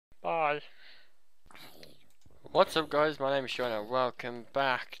Bye. What's up, guys? My name is Sean and welcome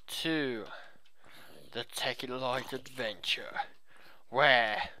back to the Tekkit Lite adventure,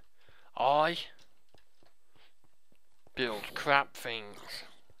 where I build crap things.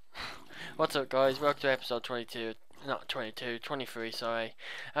 What's up, guys? Welcome to episode 22, not 22, 23, sorry,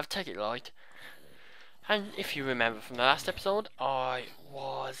 of Tekkit Lite. And if you remember from the last episode, I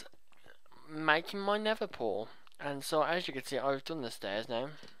was making my nether portal. And so, as you can see, I've done the stairs now.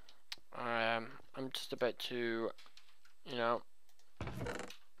 I'm just about to, I'm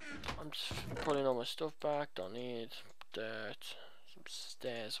just putting all my stuff back. Don't need dirt, some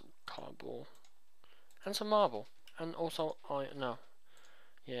stairs, some cardboard, and some marble. And also, don't matter.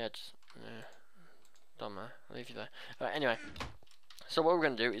 I'll leave you there. Anyway, so what we're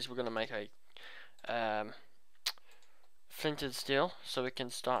gonna do is we're gonna make a flint and steel, so we can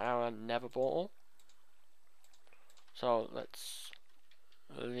start our nether portal. So let's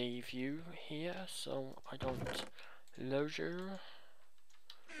leave you here, so I don't lose you.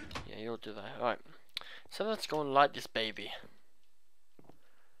 Yeah, you'll do that. Alright. So let's go and light this baby.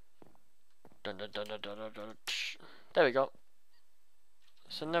 Dun, dun, dun, dun, dun, dun, dun. There we go.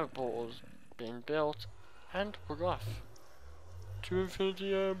 So nether portal's been built, and we're off to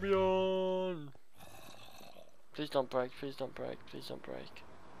infinity and beyond. Please don't break, please don't break, please don't break.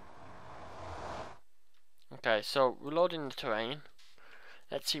 Okay, so we're loading the terrain.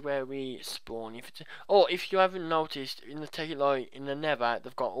 Let's see where we spawn. If you haven't noticed, in the Tekkit Lite, in the Nether,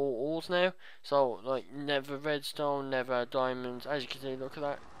 they've got all ores now. So, like, Nether redstone, Nether diamonds. As you can see, look at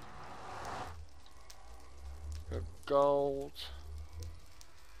that. Got gold.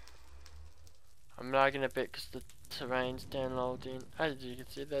 I'm lagging a bit because the terrain's downloading. As you can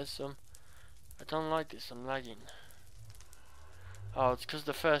see, there's some. I don't like this, I'm lagging. Oh, it's because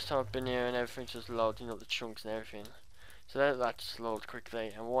the first time I've been here and everything's just loading up the chunks and everything. So that just loads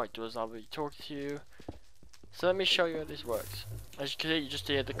quickly, and what it does, I'll be talking to you. So let me show you how this works. As you can see, you just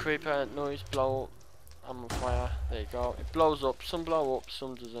hear the creeper noise blow up. I'm on fire. There you go. It blows up. Some blow up,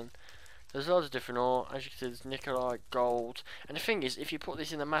 some doesn't. There's loads of different ore. As you can see, there's nickel, gold. And the thing is, if you put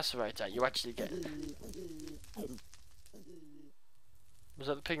this in the macerator, you actually get... Was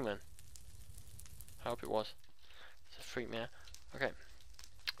that the pigman? I hope it was. It freaked me out. Okay.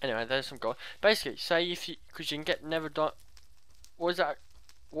 Anyway, there's some gold. Basically, say if you, because you can get never done. What is that?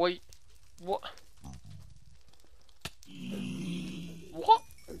 Wait, what? What?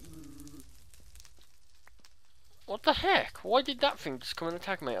 What the heck? Why did that thing just come and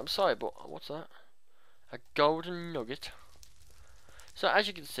attack me? I'm sorry, but what's that? A golden nugget. So as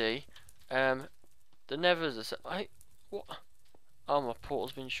you can see, the Nethers are. What? Oh, my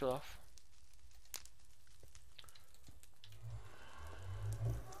portal's been shut off.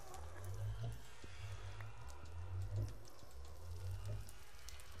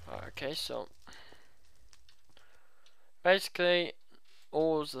 Okay, so basically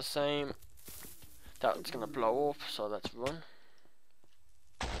all's the same. That's gonna blow up, so let's run.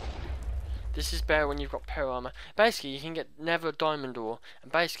 This is better when you've got power armor. Basically, you can get nether diamond ore,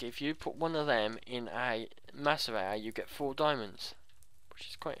 and basically, if you put one of them in a macerator, you get 4 diamonds, which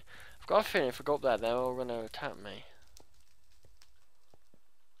is quite. I've got a feeling if I go up there, they're all gonna attack me.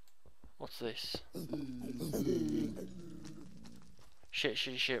 What's this? Shit,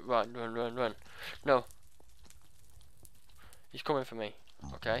 shit, shit! Run, run, run, run! No, he's coming for me.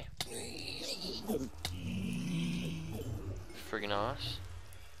 Okay. Friggin' arse.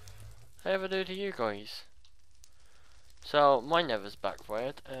 What ever do to you guys? So my nether's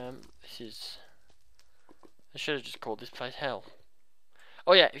backfired. This is. I should have just called this place hell.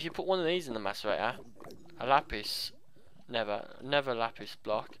 Oh yeah, if you put one of these in the macerator, a lapis, nether lapis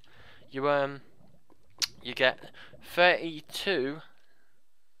block, you get 32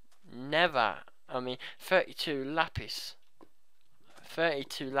 32 lapis.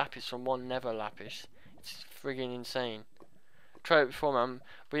 32 lapis from one nether lapis. It's friggin' insane. Tried it before, man.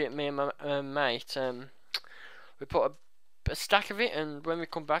 Me and my mate, we put a stack of it, and when we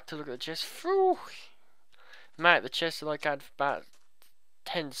come back to look at the chest, phew, mate, the chest like had about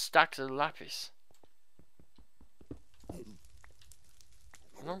 10 stacks of lapis.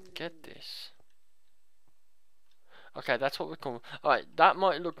 I don't get this. Okay, that's what we call. Alright, that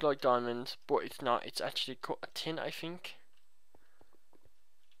might look like diamonds, but it's not. It's actually cut a tin, I think.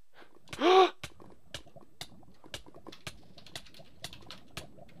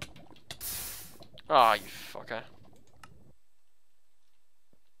 Ah, you fucker.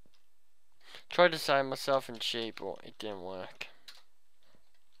 Tried to save myself in sheep, but it didn't work.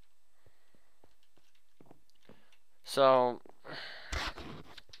 So,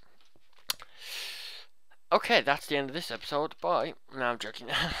 okay, that's the end of this episode. Bye. No, I'm joking.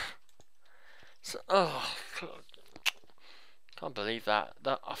 So, oh, can't believe that.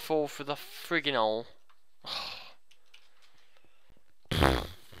 That I fall for the friggin' hole.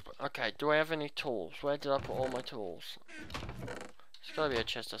 Okay, do I have any tools? Where did I put all my tools? There's gotta be a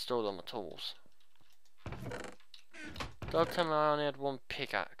chest I stored all my tools. Don't tell me I only had one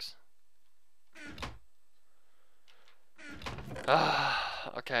pickaxe.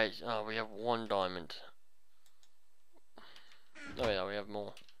 Okay, oh, we have one diamond. Oh yeah, we have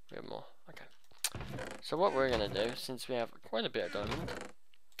more. We have more. Okay. So what we're gonna do, since we have quite a bit of diamond,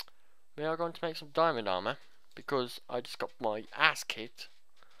 we are going to make some diamond armor, because I just got my ass kicked.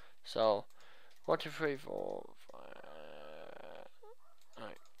 So 1, 2, 3, 4, 5.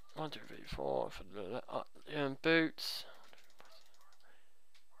 Right. 1, 2, 3, 4 for the boots.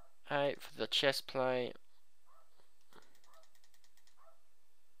 8 for the chest plate.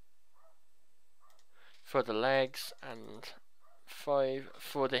 4 for the legs, and 5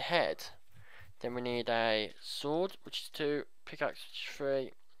 for the head. Then we need a sword, which is 2, pickaxe, which is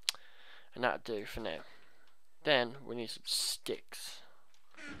 3, and that'll do for now. Then we need some sticks.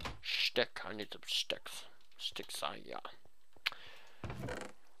 I need some sticks. Yeah.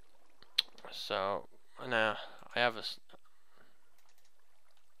 So now I have a.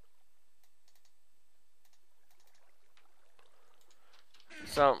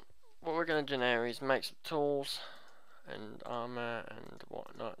 So what we're gonna do now is make some tools and armor and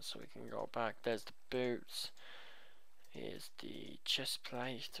whatnot, so we can go back. There's the boots. Here's the chest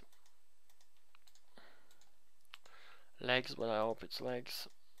plate. Legs. Well, I hope it's legs.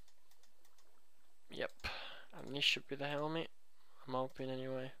 Yep. And this should be the helmet. I'm hoping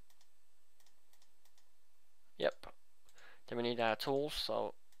anyway. Yep. Then we need our tools,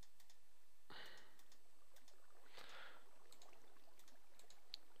 so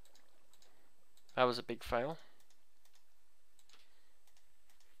that was a big fail.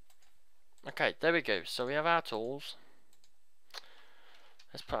 Okay, there we go. So we have our tools.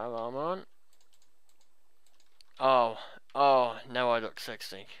 Let's put our armor on. Oh, now I look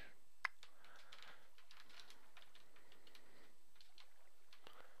sexy.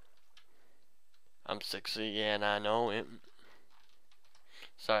 I'm sexy, yeah, and I know it.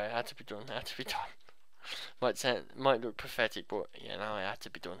 Sorry, it had to be done. Might look pathetic, but yeah, no, it had to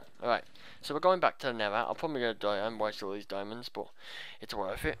be done. Alright, so we're going back to the Nether. I'm probably gonna die and waste all these diamonds, but it's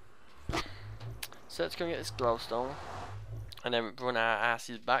worth it. So let's go get this glowstone, and then run our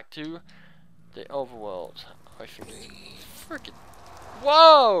asses back to the overworld. I think it's freaking.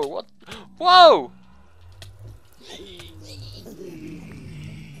 Whoa! What? Whoa!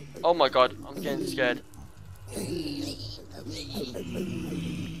 Oh my god, I'm getting scared. I'm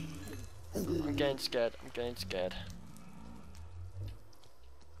getting scared.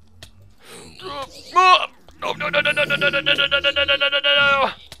 No!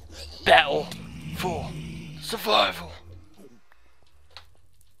 Battle for survival.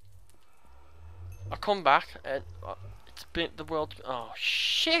 I come back and it's been the world. Oh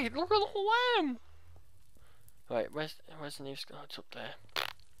shit! Look at the whole lamb. Wait, where's the new sky? It's up there.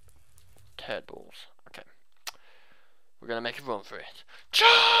 Turd balls. Okay. We're gonna make a run for it.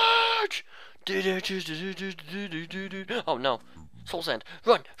 Charge! Oh no. Soul Sand.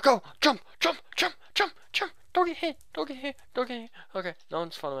 Run! Go! Jump! Don't get hit! Okay, no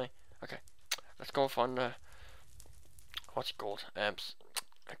one's following me. Okay. Let's go and find what's it called?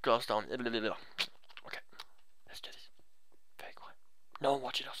 Glowstone. Okay. Let's do this. Very quiet. No one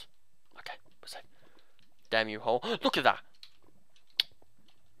watching us. Okay, we're safe. Damn you, hole. Look at that!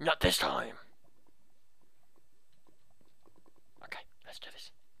 Not this time! Okay, let's do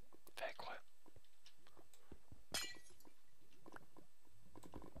this. Very quiet.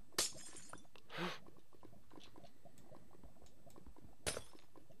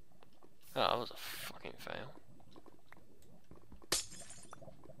 Oh, that was a fucking fail.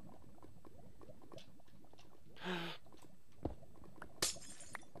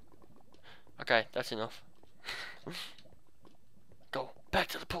 Okay, that's enough. Go back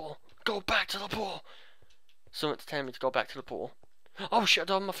to the pool. Someone's telling me to go back to the pool. Oh shit, I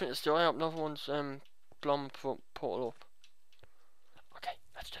don't have nothing to steal. I hope another one's blown the portal up. Okay,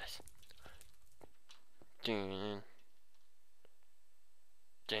 let's do this.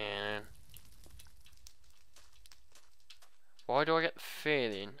 Why do I get the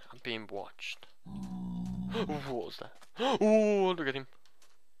feeling I'm being watched? What was that? Oh, look at him.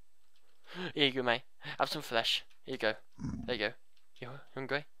 Here you go, mate. Have some flesh. Here you go. There you go. You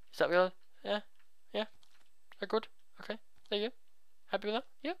hungry? Is that real? Yeah? Good? Okay. There you go. Happy with that?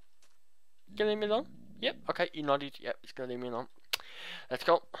 Yep. Gonna leave me alone? Yep. Okay, you nodded. Yep, he's gonna leave me alone. Let's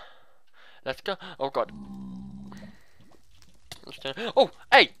go. Oh god. Oh,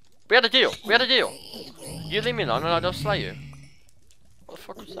 hey! We had a deal. We had a deal. You leave me alone and I don't slay you. What the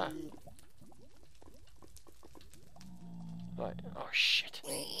fuck was that? Right. Oh shit.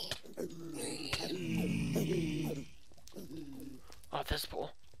 Oh, there's the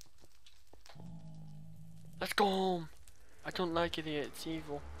ball. Let's go home. I don't like it here. It's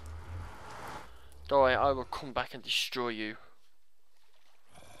evil. Don't worry, I will come back and destroy you.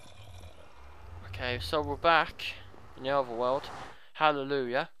 Okay, so we're back in the overworld.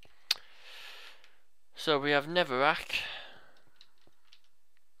 Hallelujah. So we have Netherrack,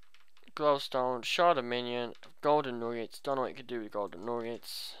 glowstone, shard of minion, golden nuggets. Don't know what you can do with golden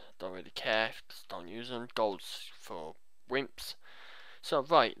nuggets. Don't really care. Just don't use them. Gold's for wimps. So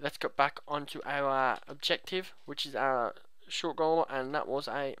right, let's get back onto our objective, which is our short goal, and that was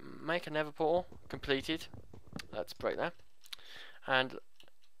a make a nether portal completed. Let's break that. And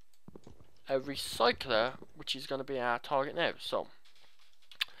a recycler, which is going to be our target now. So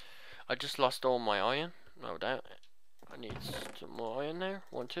I just lost all my iron, no doubt. I need some more iron now.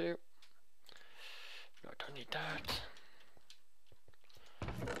 1, 2. No, I don't need that.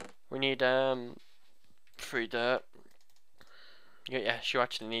 We need 3 dirt. Yes, you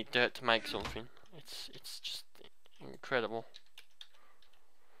actually need dirt to make something. It's just incredible.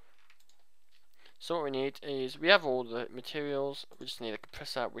 So what we need is, we have all the materials, we just need a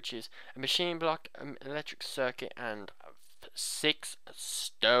compressor, which is a machine block, an electric circuit, and 6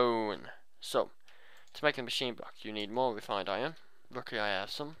 stone. So, to make a machine block, you need more refined iron. Luckily I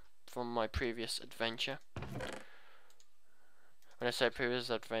have some from my previous adventure. When I say previous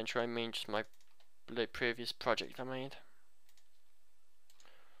adventure, I mean just my previous project I made.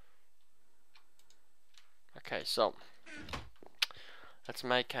 Okay, so let's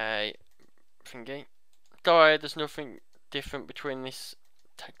make a thingy. Don't worry, there's nothing different between this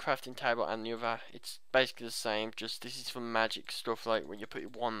crafting table and the other. It's basically the same, just this is for magic stuff, like when you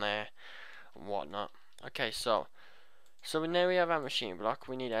put one there and whatnot. Okay, so now we have our machine block.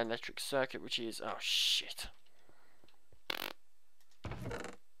 We need an electric circuit, which is, oh shit.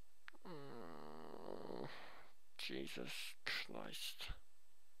 Jesus Christ.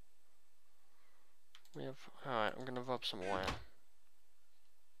 We have, alright, I'm gonna rub some wire.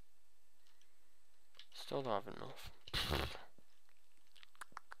 Still don't have enough.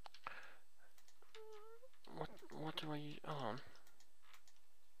 What do I use? Oh.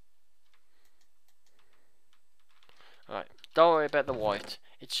 Alright, don't worry about the white.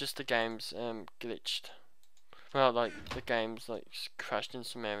 It's just the game's glitched. Well, like the game's like crashed in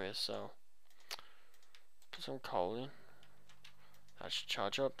some areas, so put some coal in. That should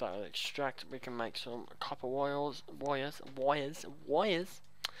charge up. That'll extract. We can make some copper wires.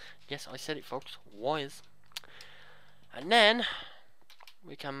 Yes, I said it, folks. Wires. And then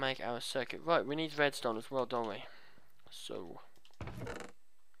we can make our circuit. Right, we need redstone as well, don't we? So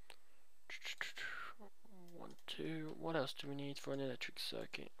 1, 2. What else do we need for an electric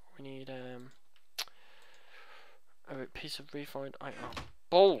circuit? We need a piece of refined iron. Oh,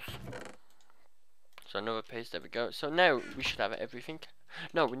 balls. So another piece. There we go. So now we should have everything.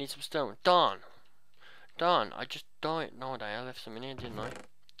 No, we need some stone. Darn. I just died. No, I left some in here, didn't I?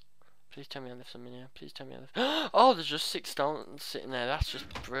 Please tell me I left some in here. Please tell me I left. Oh, there's just 6 stones sitting there. That's just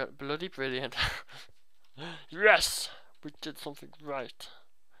bloody brilliant. Yes, we did something right.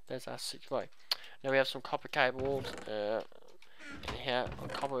 There's our 6. Right. Now we have some copper cables in here.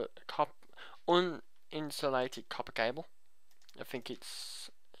 A uninsulated copper cable. I think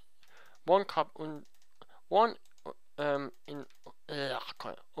it's one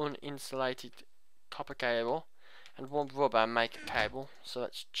uninsulated copper cable and 1 rubber maker cable. So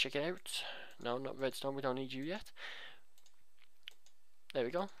let's check it out. No, not redstone, we don't need you yet. There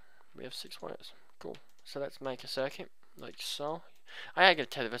we go. We have 6 wires. Cool. So let's make a circuit like so. I ain't gonna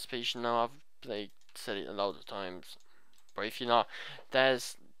tell the recipe, you know, I've said it a lot of times. But if you know,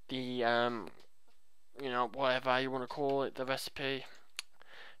 there's the you know, whatever you want to call it, the recipe.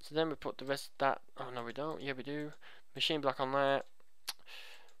 So then we put the rest of that. Oh no, we don't. Yeah, we do. Machine block on there.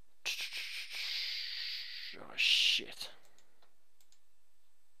 Oh shit.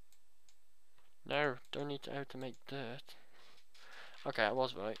 No, don't need to how to make dirt. Okay, I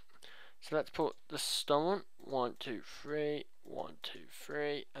was right. So let's put the stone. 1, 2, 3. 1, 2,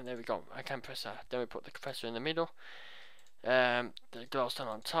 3. And there we go. I can press that. Then we put the compressor in the middle. The glowstone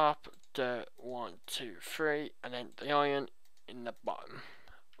on top. Dirt. 1, 2, 3. And then the iron in the bottom.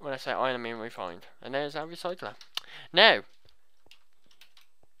 When I say iron, I mean refined. And there's our recycler. Now,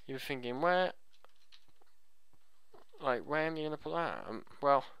 you're thinking, where am I going to put that?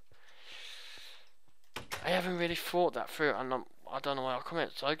 Well, I haven't really thought that through, and I don't know where I'll come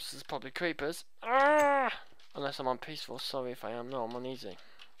outside, because there's probably creepers. Ah! Unless I'm on peaceful. Sorry if I am. No, I'm on easy.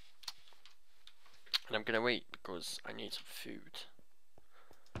 And I'm gonna eat because I need some food.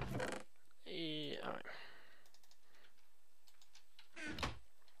 Yeah, alright.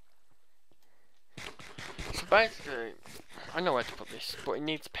 So basically, I know where to put this, but it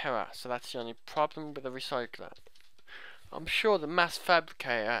needs power, so that's the only problem with the recycler. I'm sure the mass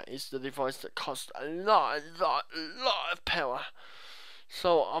fabricator is the device that costs a lot of power.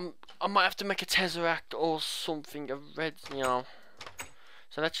 So I might have to make a tesseract or something, a red, you know.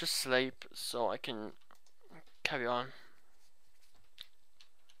 So let's just sleep so I can carry on.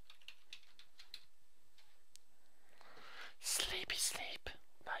 Sleepy sleep.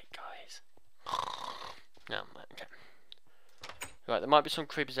 Night, guys. No, okay. Right, there might be some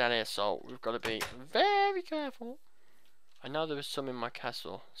creepers out here, so we've got to be very careful. I know there is some in my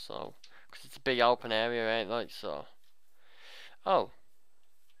castle, so because it's a big open area, ain't like so. Oh,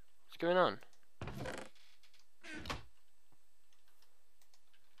 what's going on?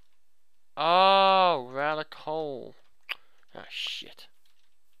 Oh, we're out of coal. Ah, shit.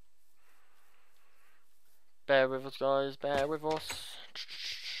 Bear with us, guys. Bear with us.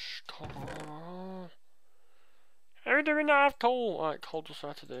 How do we not have coal? Alright, coal dust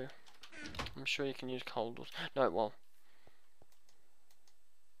what to do. I'm sure you can use coal dust. No, it won't.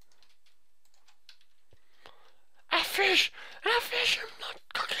 A fish! A fish! I'm not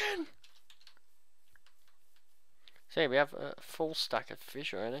cooking! See, we have a full stack of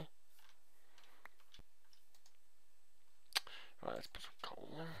fish already. Right, let's put some coal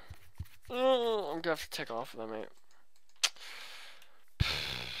in. Oh, I'm gonna have to take off of them, mate.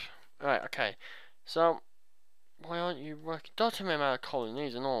 Right, okay. So, why aren't you working? Don't tell me I'm out of coal in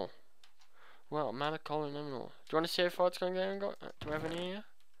these and all. Well, I'm out of coal in them and all. Do you want to see how far it's going to go? Do we have any here?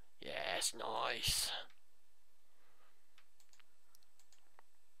 Yes, nice.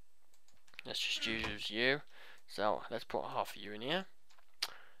 Let's just use you. So, let's put half of you in here.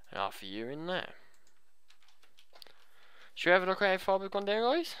 And half of you in there. Should we have a look at how far we've gone down,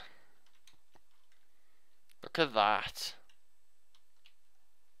 guys? Look at that.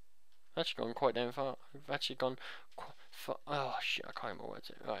 We've actually gone quite down far. We've actually gone quite far. Oh shit, I can't remember where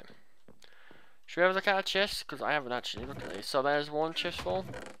to. Right. Should we have a look at our chest? Because I haven't actually looked at these. So there's one chest full.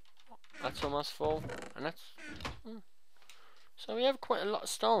 That's almost full. And that's... So we have quite a lot of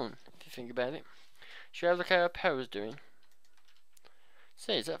stone, if you think about it. Should we have a look at how our power's doing?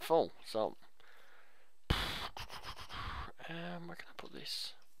 See, is that full? So... where can I put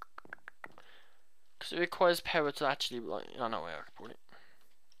this? Because it requires power to actually, like... I know where I can put it.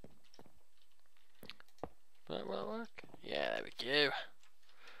 Will that work? Yeah, there we go.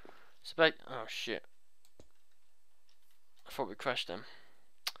 So back... Oh shit. I thought we crashed them.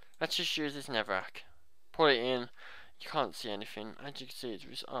 Let's just use this netherrack. Put it in. You can't see anything. As you can see,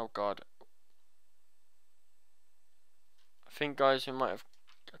 it's... Oh god. I think, guys, we might have...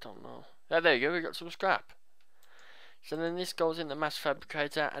 I don't know. Yeah, there you go. We got some scrap. So then this goes in the mass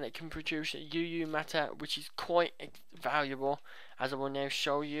fabricator and it can produce UU matter, which is quite valuable, as I will now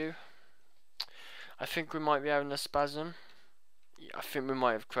show you. I think we might be having a spasm. Yeah, I think we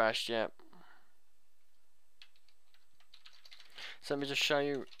might have crashed, yeah. So let me just show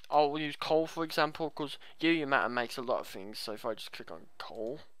you. I'll use coal for example, because UU matter makes a lot of things. So if I just click on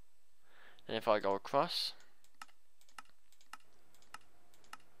coal, and if I go across,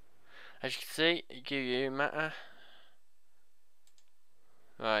 as you can see, UU matter.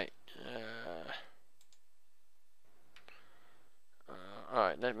 Right.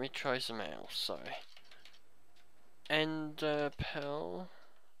 Alright, let me try something else. Sorry. Ender pearl.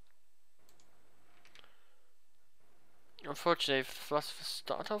 Unfortunately, philosopher's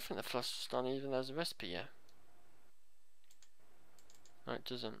stone. I don't think the philosopher's stone even has a recipe yet. No, it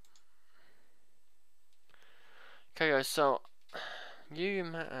doesn't. Okay, guys. So, UU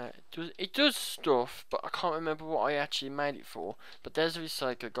matter. It does stuff, but I can't remember what I actually made it for. But there's a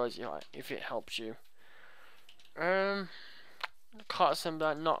recycler, guys. If it helps you. Cart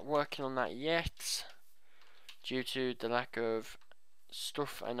assembler, not working on that yet, due to the lack of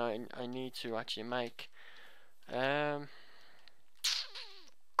stuff I need to actually make.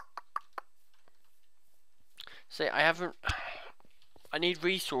 See, I need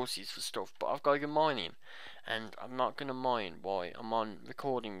resources for stuff, but I've got to go mining, and I'm not gonna mine while I'm on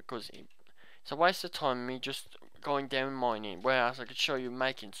recording because it's a waste of time me just going down mining. Whereas I could show you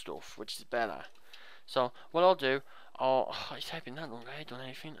making stuff, which is better. So what I'll do, it's taking that long. I ain't done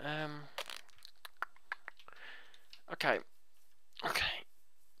anything. Okay.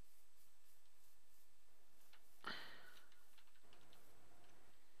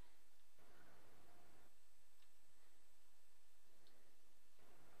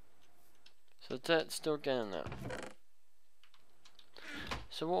 So that's still getting that.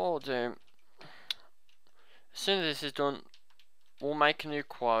 So what I'll do, soon as this is done, we'll make a new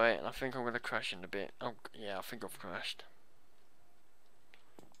quarry, and I think I'm gonna crash in a bit. Oh yeah, I think I've crashed.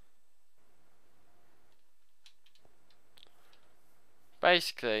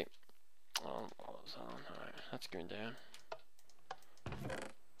 Basically, what was that on? Alright, that's going down.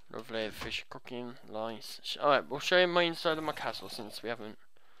 Lovely, the fish are cooking, nice. Alright, we'll show you my inside of my castle since we haven't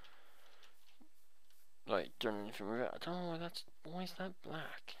like done anything with it. I don't know why is that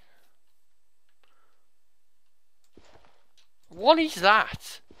black? What is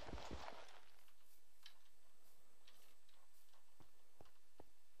that?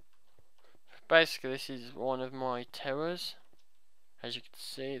 Basically, this is one of my terrors, as you can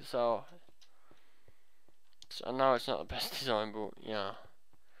see. So I know it's not the best design, but yeah.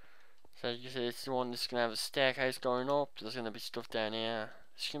 So you can see, it's the one that's gonna have a staircase going up. There's gonna be stuff down here.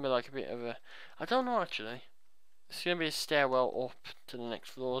 It's gonna be like a bit of a, I don't know actually. It's gonna be a stairwell up to the next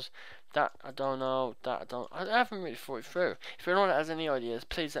floors. That I don't know. I haven't really thought it through. If anyone has any ideas,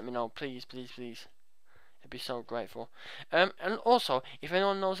 please let me know. Please, please, please. I'd be so grateful. And also, if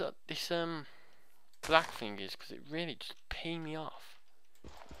anyone knows what this black thing is, because it really just peed me off.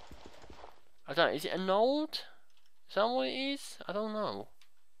 I don't know. Is it a node? Is that what it is? I don't know.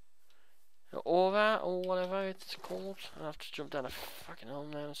 Or that, or whatever it's called. I have to jump down a fucking hole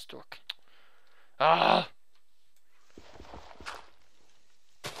now. I'm stuck. Ah!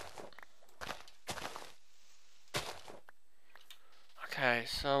 Okay,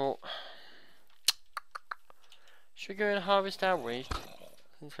 so should we go and harvest our wheat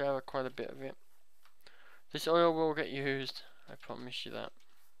since we have quite a bit of it? This oil will get used, I promise you that.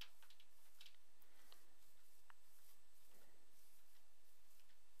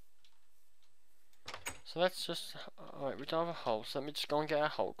 So let's just, alright, we don't have a hole, so let me just go and get a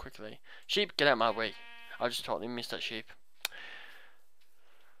hole quickly. Sheep, get out my way. I just totally missed that sheep.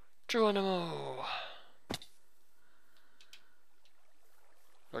 Geronimo!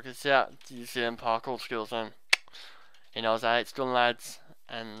 Look at that, do you see them parkour skills then? He knows how it's done, lads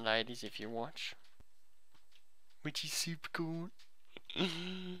and ladies, if you watch. Which is super cool.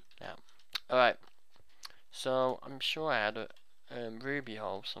 Yeah. Alright. So, I'm sure I had a ruby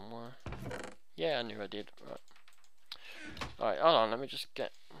hole somewhere. Yeah, I knew I did. Right. Alright, hold on, let me just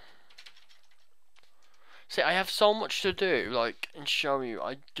get... See, I have so much to do, like, and show you.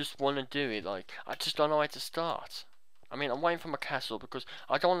 I just want to do it, like, I just don't know where to start. I mean, I'm waiting for my castle because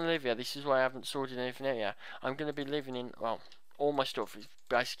I don't want to live here. This is why I haven't sorted anything out yet. I'm going to be living in, well, all my stuff is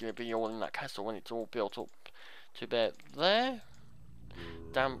basically going to be all in that castle when it's all built up to about there.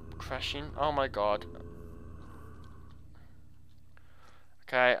 Damn, crashing. Oh my god.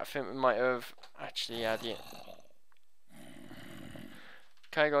 Okay, I think we might have actually had it.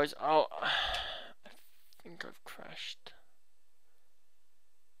 Okay, guys. Oh, I think I've crashed.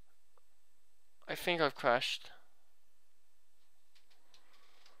 I think I've crashed.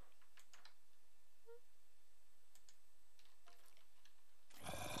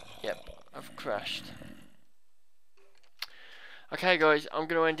 Yep, I've crashed. Okay, guys, I'm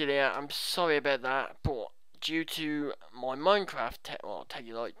gonna end it here. I'm sorry about that, but due to my Minecraft,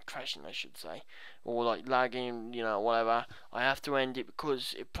 Tekkit Lite crashing, I should say, or like lagging, you know, whatever, I have to end it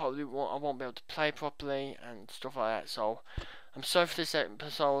because it probably I won't be able to play properly and stuff like that. So I'm sorry for this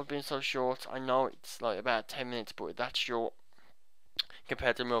episode being so short. I know it's like about 10 minutes, but that's short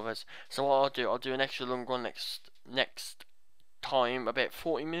compared to the others. So what I'll do an extra long one next time, about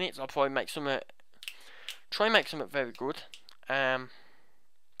 40 minutes. I'll probably make some try and make something very good.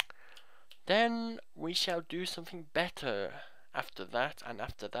 Then we shall do something better after that,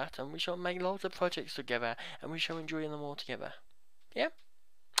 and we shall make loads of projects together, and we shall enjoy them all together. Yeah?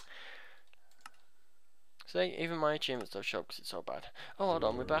 See, even my achievements don't show because it's so bad. Oh, hold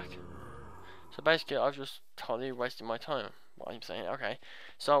on, we're back. So basically, I've just totally wasted my time. What I'm saying, okay.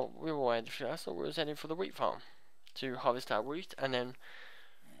 So we were heading for that, so we were heading for the wheat farm to harvest our wheat, and then,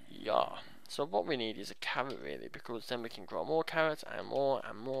 yeah. So what we need is a carrot really, because then we can grow more carrots and more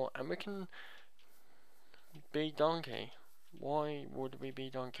and more, and we can be donkey. Why would we be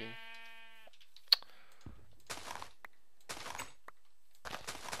donkey?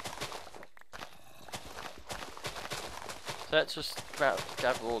 So let's just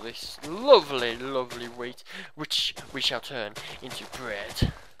gather all this lovely, lovely wheat, which we shall turn into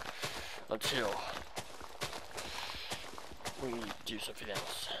bread until we do something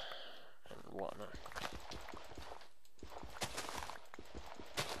else and whatnot.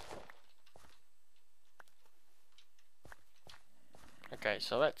 Okay,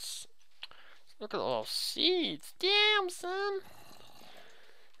 so let's look at all those seeds. Damn, son.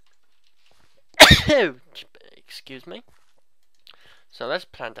 Excuse me. So let's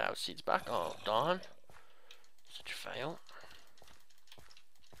plant our seeds back. Oh, darn. Such a fail.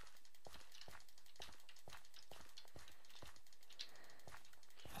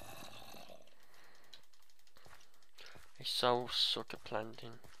 I so suck at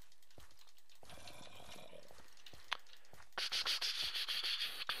planting.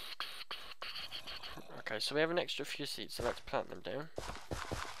 Okay, so we have an extra few seeds, so let's plant them down.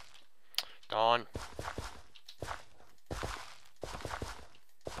 Gone.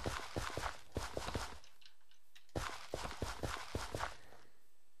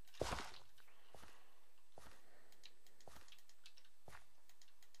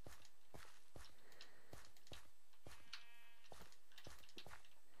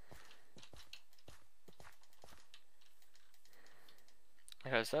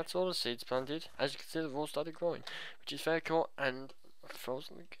 Okay, so that's all the seeds planted. As you can see, they've all started growing, which is very cool, and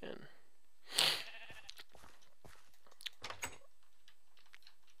frozen again.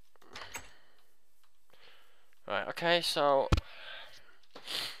 Right, okay, so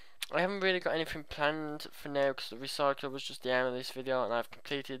I haven't really got anything planned for now because the recycler was just the aim of this video and I've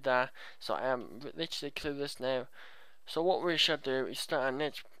completed that, so I am literally clueless now. So what we should do is start our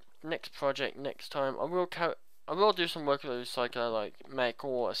next project next time. I will do some work with the recycler, like make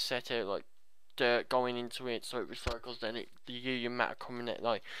all a set out like dirt going into it so it recycles, then the union matter coming out,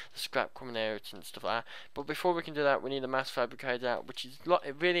 like the scrap coming out and stuff like that. But before we can do that, we need a mass fabricator, which is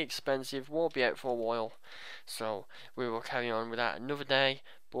really expensive, will be out for a while, so we will carry on with that another day.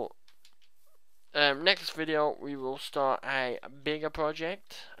 But next video we will start a bigger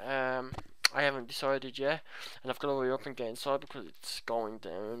project. I haven't decided yet, and I've got to hurry up and get inside because it's going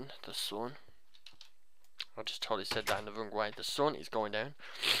down, the sun. I just totally said that in the wrong way. The sun is going down.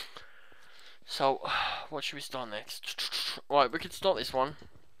 So, what should we start next? Right, we could start this one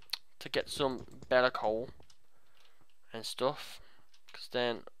to get some better coal and stuff, because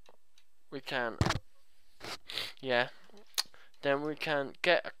then we can, yeah, then we can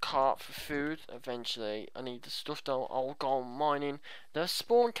get a cart for food eventually. I need the stuff though. I'll go mining. The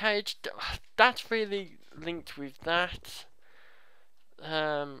spawn cage, that's really linked with that.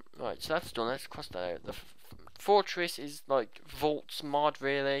 Right, so that's done. Let's cross that out. The fortress is like vaults mod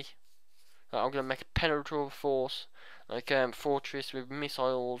really. I'm gonna make a penetrable force, like fortress with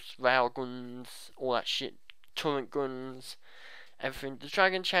missiles, rail guns, all that shit, turret guns, everything. The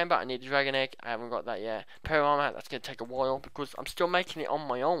dragon chamber, I need the dragon egg. I haven't got that yet. Power armor, that's gonna take a while because I'm still making it on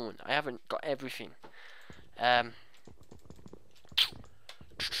my own. I haven't got everything. Yeah,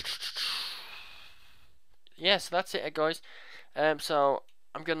 so that's it, guys. So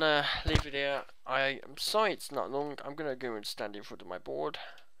I'm gonna leave it here. I'm sorry it's not long. I'm gonna go and stand in front of my board.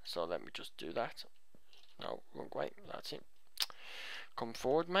 So let me just do that. No, wrong way. That's it. Come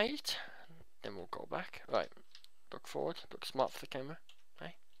forward, mate. Then we'll go back. Right. Look forward. Look smart for the camera.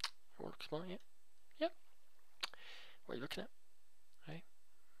 Hey. You want to look smart? Yeah. Yep. What are you looking at? Hey.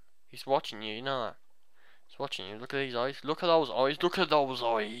 He's watching you. You know that. He's watching you. Look at these eyes. Look at those eyes. Look at those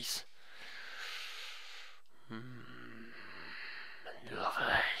eyes. Lovely.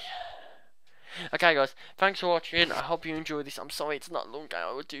 Okay guys, thanks for watching. I hope you enjoyed this. I'm sorry it's not long.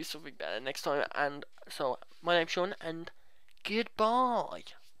 I will do something better next time. And so, my name's Sean, and goodbye.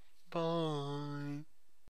 Bye.